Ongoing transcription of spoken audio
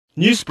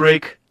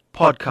Newsbreak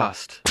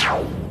Podcast.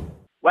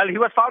 Well, he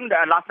was found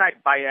last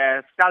night by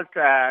a stealth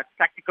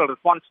tactical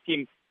response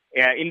team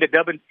in the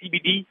Durban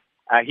CBD.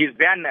 His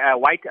van,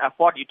 white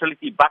Ford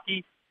utility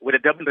bakkie with a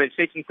Durban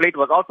registration plate,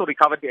 was also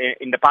recovered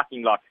in the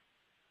parking lot.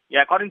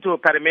 Yeah, according to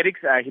paramedics,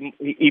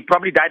 he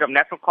probably died of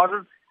natural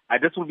causes.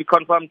 This will be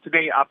confirmed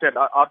today after an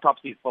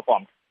autopsy is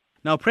performed.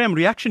 Now, Prem,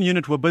 Reaction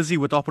Unit were busy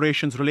with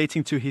operations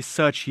relating to his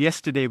search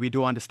yesterday, we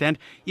do understand,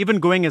 even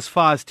going as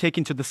far as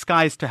taking to the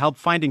skies to help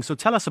finding. So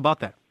tell us about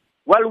that.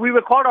 Well, we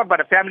were called out by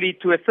the family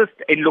to assist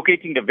in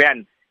locating the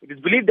van. It is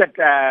believed that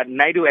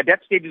Naidoo, at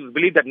that stage, it was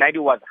believed that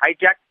Naidoo was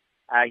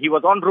hijacked. He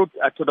was en route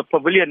to the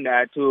pavilion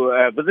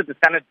to visit the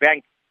Standard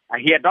Bank.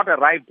 He had not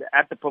arrived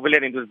at the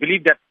pavilion. It was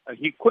believed that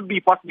he could be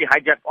possibly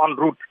hijacked en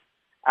route.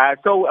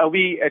 So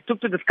we took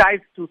to the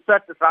skies to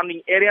search the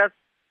surrounding areas.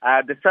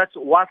 The search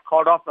was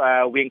called off.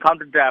 We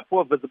encountered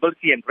poor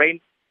visibility and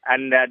rain,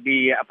 and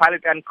the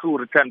pilot and crew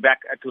returned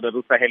back to the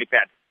RUSA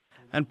helipad.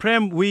 And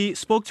Prem, we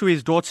spoke to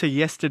his daughter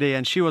yesterday,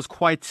 and she was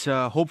quite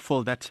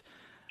hopeful that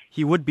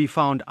he would be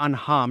found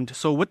unharmed.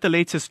 So with the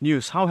latest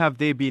news, how have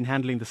they been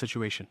handling the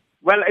situation?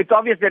 Well, it's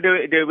obvious that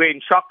they were in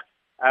shock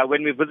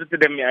when we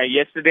visited them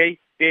yesterday.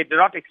 They did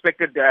not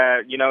expect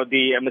Mr.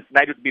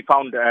 Naidoo to be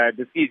found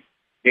deceased.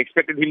 They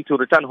expected him to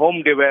return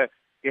home.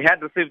 They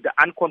had received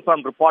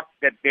unconfirmed reports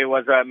that there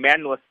was a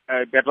man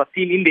that was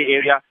seen in the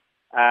area,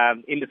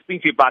 in the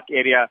Springfield Park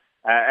area,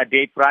 a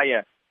day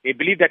prior. They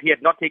believe that he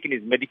had not taken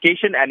his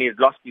medication and he has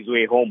lost his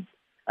way home.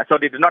 So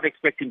they did not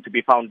expect him to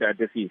be found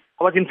deceased.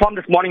 I was informed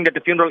this morning that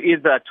the funeral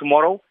is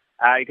tomorrow.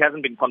 It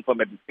hasn't been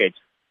confirmed at this stage.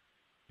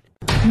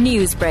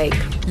 Newsbreak,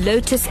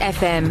 Lotus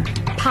FM,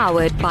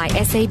 powered by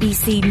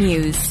SABC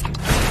News.